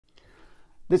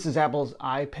This is Apple's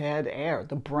iPad Air,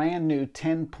 the brand new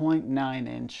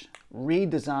 10.9-inch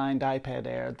redesigned iPad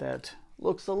Air that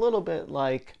looks a little bit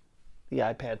like the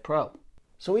iPad Pro.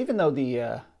 So even though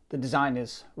the design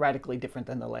is radically different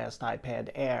than the last iPad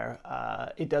Air,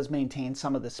 it does maintain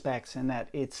some of the specs in that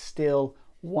it's still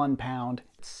 1 pound,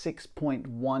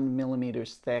 6.1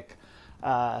 millimeters thick.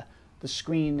 The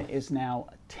screen is now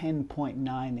a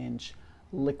 10.9-inch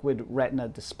liquid retina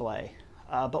display.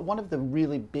 But one of the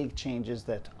really big changes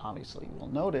that obviously you will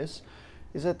notice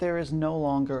is that there is no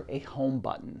longer a home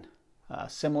button.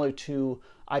 Similar to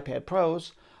iPad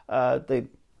Pros, there's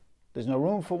no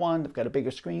room for one. They've got a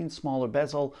bigger screen, smaller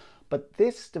bezel. But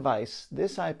this device,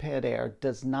 this iPad Air,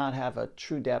 does not have a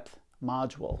true depth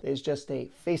module. There's just a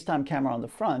FaceTime camera on the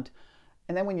front.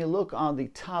 And then when you look on the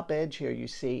top edge here, you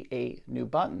see a new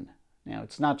button. Now,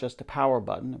 it's not just a power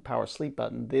button, a power sleep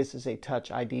button. This is a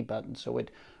Touch ID button. So it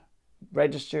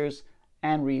registers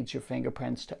and reads your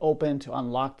fingerprints to open, to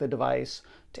unlock the device,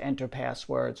 to enter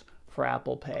passwords for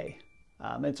Apple Pay.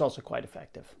 It's also quite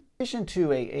effective. In addition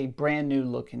to a brand new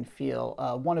look and feel,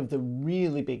 one of the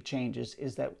really big changes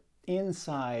is that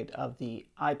inside of the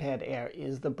iPad Air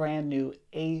is the brand new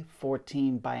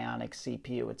A14 Bionic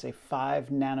CPU. It's a 5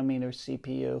 nanometer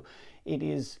CPU. It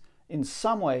is in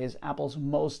some ways Apple's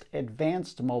most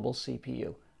advanced mobile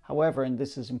CPU. However, and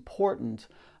this is important,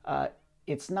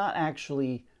 it's not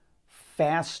actually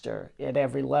faster at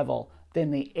every level than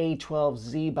the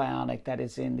A12Z Bionic that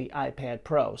is in the iPad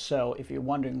Pro. So if you're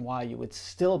wondering why you would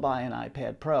still buy an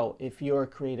iPad Pro, if you're a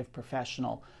creative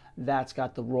professional, that's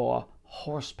got the raw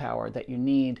horsepower that you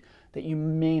need that you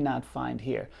may not find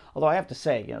here. Although I have to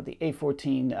say, the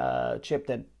A14 chip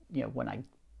that, when I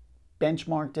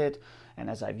benchmarked it and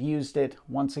as I've used it,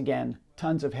 once again,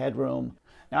 tons of headroom.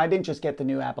 Now, I didn't just get the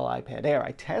new Apple iPad Air.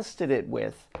 I tested it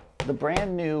with the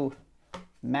brand new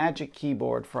Magic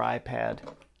Keyboard for iPad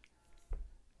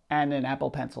and an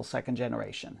Apple Pencil 2nd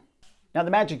generation. Now,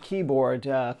 the Magic Keyboard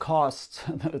costs,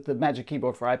 the Magic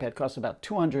Keyboard for iPad costs about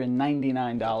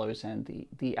 $299, and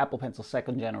the Apple Pencil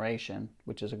 2nd generation,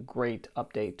 which is a great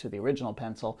update to the original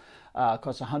Pencil,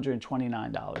 costs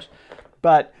 $129.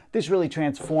 But this really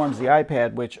transforms the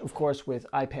iPad, which, of course, with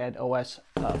iPad OS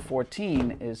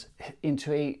 14 is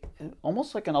into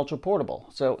almost like an ultra portable.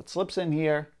 So it slips in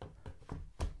here,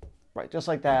 right, just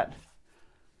like that.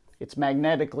 It's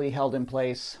magnetically held in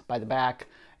place by the back,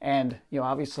 and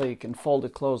obviously you can fold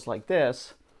it closed like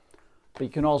this, but you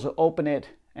can also open it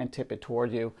and tip it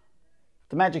toward you.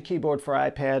 The Magic Keyboard for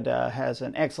iPad has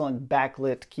an excellent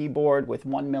backlit keyboard with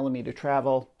 1 millimeter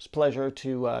travel. It's a pleasure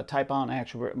to type on. I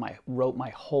actually wrote my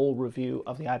whole review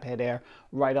of the iPad Air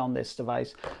right on this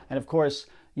device. And of course,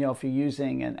 if you're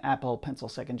using an Apple Pencil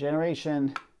 2nd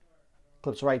generation,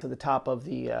 clips right to the top of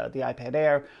the iPad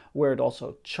Air, where it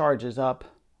also charges up,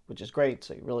 which is great.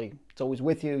 So it's always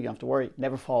with you. You don't have to worry. It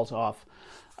never falls off.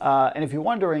 And if you're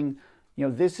wondering,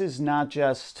 this is not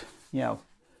just,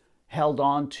 held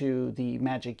on to the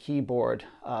Magic Keyboard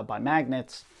by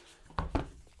magnets.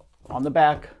 On the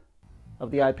back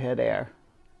of the iPad Air,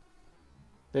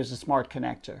 there's a smart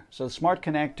connector. So the smart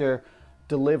connector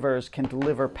can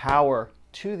deliver power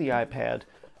to the iPad,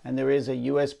 and there is a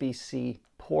USB-C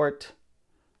port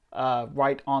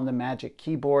right on the Magic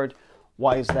Keyboard.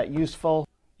 Why is that useful?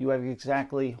 You have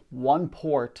exactly one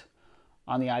port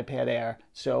on the iPad Air,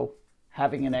 so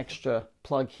having an extra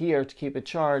plug here to keep it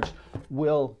charged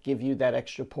will give you that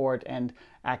extra port and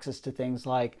access to things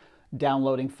like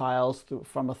downloading files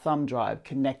from a thumb drive,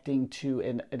 connecting to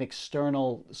an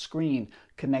external screen,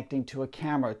 connecting to a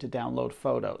camera to download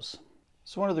photos.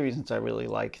 So one of the reasons I really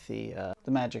like the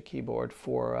Magic Keyboard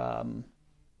for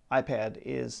iPad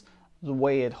is the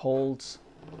way it holds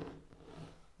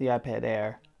the iPad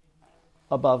Air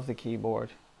above the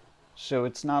keyboard. So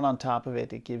it's not on top of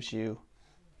it. It gives you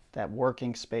that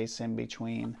working space in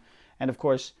between. And of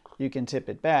course, you can tip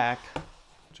it back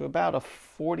to about a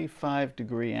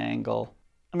 45-degree angle.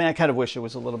 I mean, I kind of wish it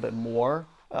was a little bit more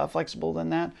flexible than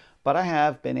that, but I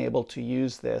have been able to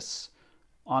use this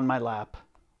on my lap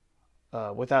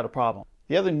without a problem.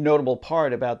 The other notable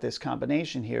part about this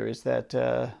combination here is that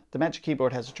the Magic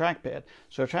Keyboard has a trackpad.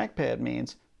 So a trackpad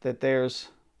means that there's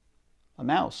a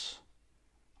mouse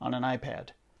on an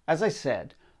iPad. As I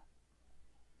said,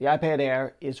 the iPad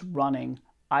Air is running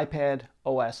iPad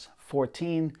OS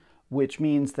 14, which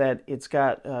means that it's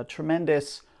got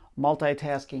tremendous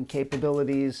multitasking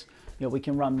capabilities. We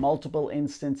can run multiple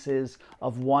instances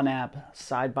of one app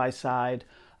side by side.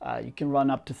 You can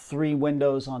run up to 3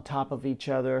 windows on top of each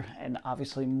other, and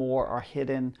obviously more are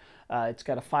hidden. It's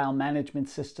got a file management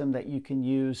system that you can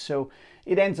use, so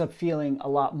it ends up feeling a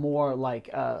lot more like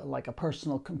a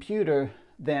personal computer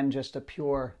than just a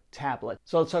pure tablet.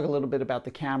 So let's talk a little bit about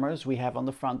the cameras. We have on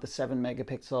the front the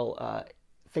 7-megapixel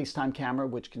FaceTime camera,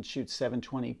 which can shoot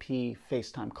 720p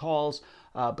FaceTime calls,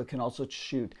 but can also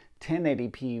shoot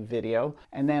 1080p video.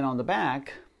 And then on the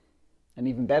back, an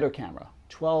even better camera,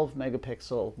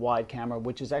 12-megapixel wide camera,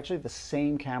 which is actually the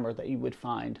same camera that you would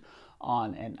find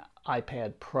on an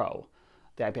iPad Pro.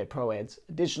 The iPad Pro adds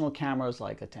additional cameras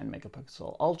like a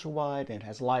 10-megapixel ultra-wide. It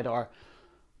has LiDAR.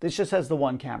 This just has the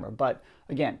one camera, but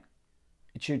again,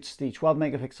 it shoots the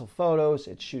 12-megapixel photos.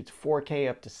 It shoots 4K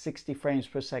up to 60 frames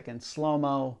per second,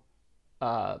 slow-mo,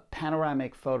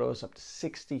 panoramic photos up to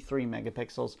 63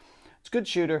 megapixels. It's a good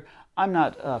shooter. I'm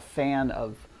not a fan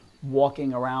of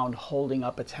walking around holding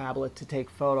up a tablet to take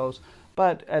photos,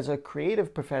 but as a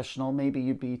creative professional, maybe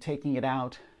you'd be taking it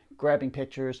out, grabbing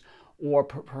pictures, or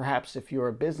perhaps if you're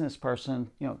a business person,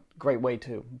 you know, great way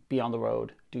to be on the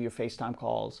road, do your FaceTime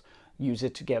calls, use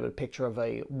it to get a picture of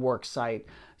a work site.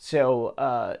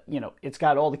 So, you know, it's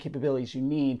got all the capabilities you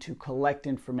need to collect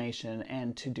information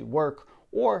and to do work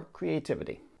or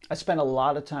creativity. I spent a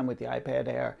lot of time with the iPad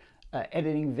Air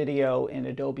editing video in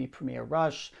Adobe Premiere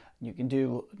Rush. You can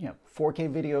do, you know,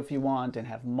 4K video if you want and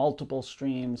have multiple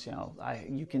streams. You know,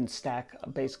 you can stack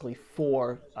basically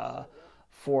four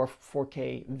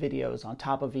 4K videos on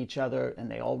top of each other, and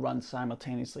they all run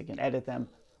simultaneously. You can edit them,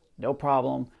 no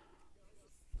problem.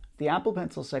 The Apple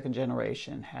Pencil 2nd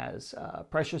generation has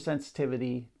pressure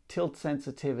sensitivity, tilt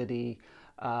sensitivity.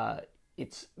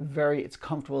 It's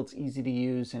comfortable, it's easy to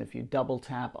use, and if you double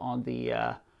tap on the,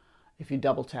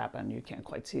 and you can't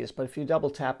quite see this, but if you double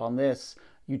tap on this,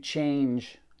 you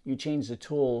change the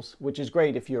tools, which is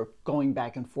great if you're going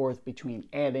back and forth between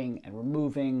adding and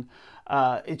removing.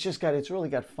 It's really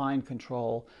got fine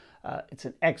control. It's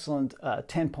an excellent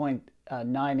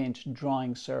 10.9-inch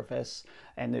drawing surface,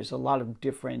 and there's a lot of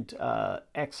different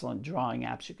excellent drawing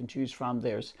apps you can choose from.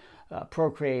 There's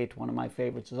Procreate, one of my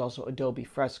favorites. There's also Adobe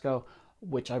Fresco,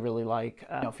 which I really like.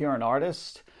 You know, if you're an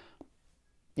artist,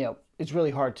 you know, it's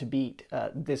really hard to beat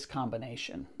this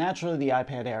combination. Naturally, the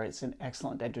iPad Air is an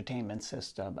excellent entertainment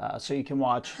system. So you can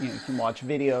watch,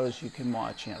 videos, you can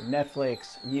watch,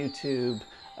 Netflix, YouTube,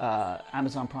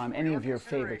 Amazon Prime, any of your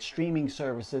favorite streaming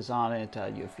services on it.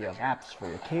 If you have apps for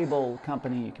your cable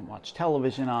company, you can watch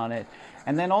television on it.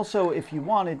 And then also, if you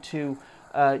wanted to,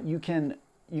 you can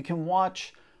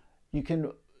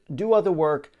do other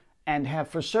work and have,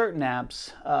 for certain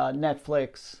apps,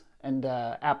 Netflix and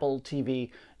Apple TV,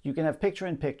 you can have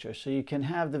picture-in-picture. So you can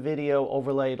have the video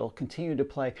overlay, it'll continue to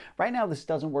play. Right now this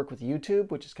doesn't work with YouTube,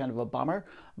 which is kind of a bummer,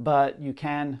 but you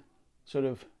can sort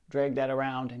of drag that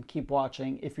around and keep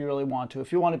watching if you really want to,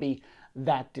 if you want to be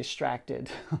that distracted.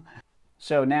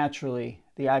 So naturally,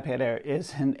 the iPad Air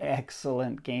is an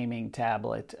excellent gaming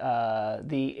tablet.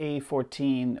 The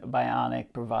A14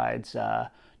 Bionic provides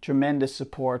tremendous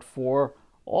support for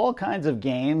all kinds of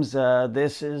games.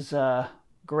 This is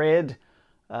Grid,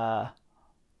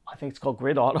 I think it's called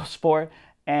Grid Autosport,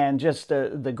 and just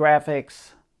the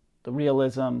graphics, the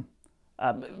realism,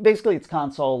 basically it's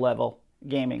console level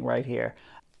gaming right here.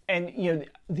 And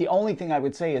the only thing I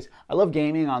would say is I love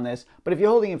gaming on this, but if you're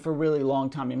holding it for a really long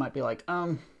time, you might be like,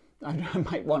 I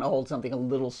might want to hold something a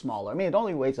little smaller. I mean, it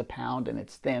only weighs a pound and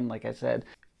it's thin, like I said.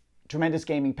 Tremendous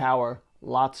gaming power,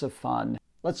 lots of fun.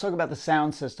 Let's talk about the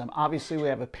sound system. Obviously, we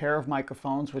have a pair of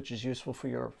microphones, which is useful for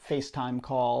your FaceTime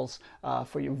calls,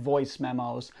 for your voice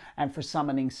memos, and for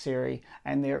summoning Siri,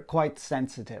 and they're quite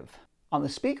sensitive. On the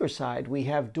speaker side, we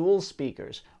have dual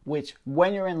speakers, which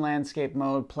when you're in landscape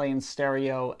mode, play in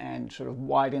stereo and sort of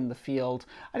widen the field.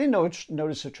 I didn't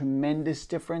notice a tremendous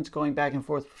difference going back and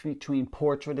forth between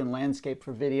portrait and landscape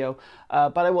for video,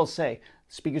 but I will say,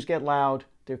 speakers get loud,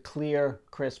 they're clear,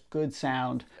 crisp, good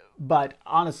sound. But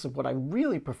honestly, what I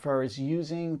really prefer is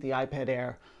using the iPad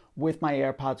Air with my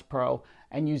AirPods Pro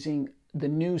and using the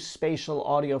new spatial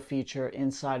audio feature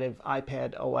inside of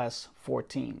iPad OS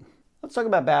 14. Let's talk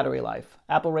about battery life.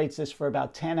 Apple rates this for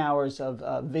about 10 hours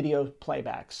of video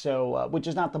playback, so which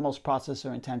is not the most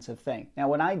processor intensive thing. Now,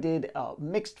 when I did a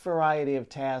mixed variety of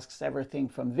tasks, everything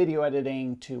from video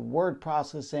editing to word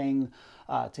processing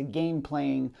to game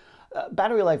playing,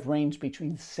 battery life ranged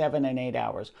between 7 and 8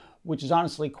 hours, which is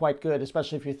honestly quite good,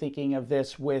 especially if you're thinking of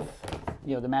this with,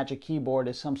 the Magic Keyboard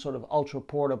as some sort of ultra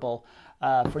portable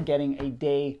for getting a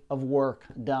day of work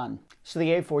done. So the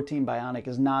A14 Bionic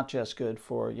is not just good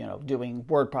for, doing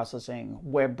word processing,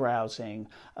 web browsing,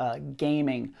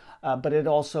 gaming, but it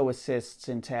also assists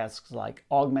in tasks like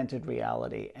augmented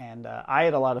reality. And I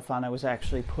had a lot of fun. I was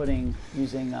actually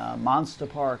using Monster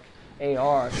Park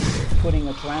AR, putting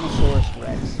a Tyrannosaurus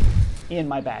Rex in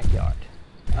my backyard.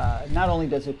 Not only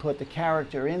does it put the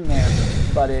character in there,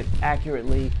 but it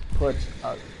accurately puts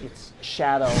its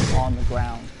shadow on the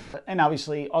ground. And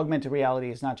obviously, augmented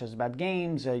reality is not just about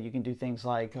games. You can do things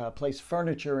like place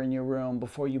furniture in your room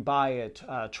before you buy it,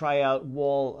 try out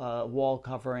wall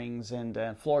coverings and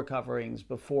floor coverings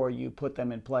before you put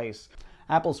them in place.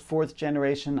 Apple's 4th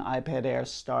generation iPad Air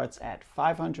starts at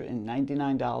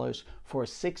 $599 for a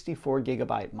 64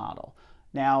 gigabyte model.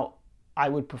 Now, I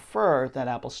would prefer that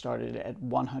Apple started at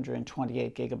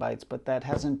 128 gigabytes, but that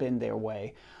hasn't been their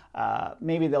way.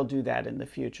 Maybe they'll do that in the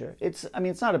future. I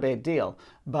mean, it's not a bad deal,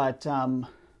 but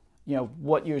you know,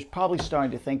 what you're probably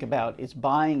starting to think about is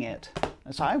buying it,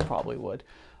 as I probably would,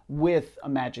 with a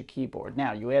Magic Keyboard.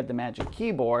 Now, you add the Magic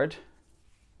Keyboard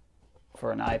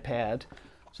for an iPad,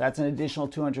 so that's an additional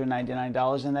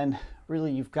 $299, and then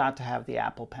really you've got to have the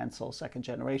Apple Pencil 2nd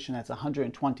generation. That's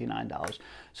 $129.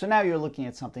 So now you're looking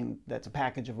at something that's a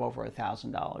package of over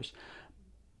 $1,000.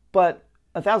 But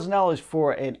 $1,000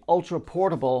 for an ultra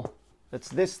portable that's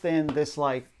this thin, this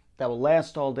light, that will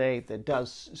last all day, that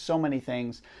does so many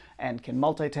things and can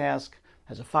multitask,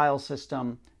 has a file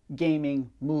system, gaming,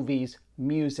 movies,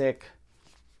 music,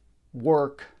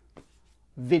 work,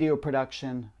 video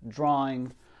production,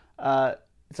 drawing.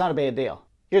 It's not a bad deal.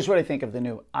 Here's what I think of the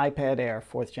new iPad Air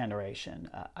 4th generation.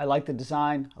 I like the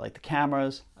design, I like the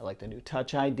cameras, I like the new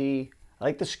Touch ID, I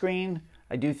like the screen.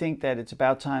 I do think that it's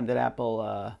about time that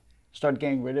Apple started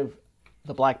getting rid of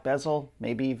the black bezel,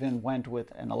 maybe even went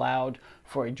with and allowed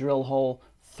for a drill hole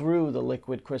through the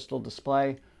liquid crystal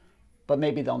display, but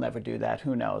maybe they'll never do that,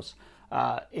 who knows.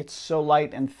 It's so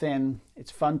light and thin,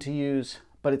 it's fun to use,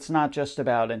 but it's not just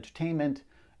about entertainment,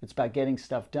 it's about getting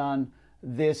stuff done.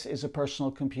 This is a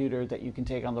personal computer that you can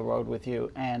take on the road with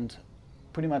you, and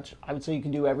pretty much I would say you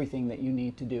can do everything that you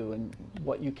need to do and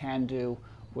what you can do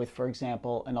with, for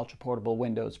example, an ultra portable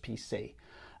Windows PC.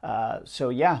 So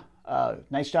yeah,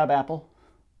 nice job, Apple.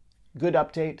 Good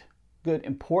update, good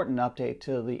important update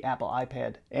to the Apple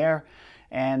iPad Air,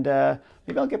 and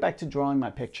maybe I'll get back to drawing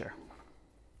my picture.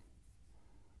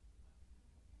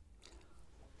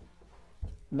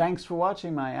 Thanks for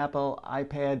watching my Apple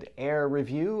iPad Air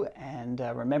review, and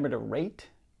remember to rate,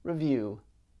 review,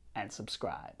 and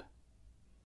subscribe.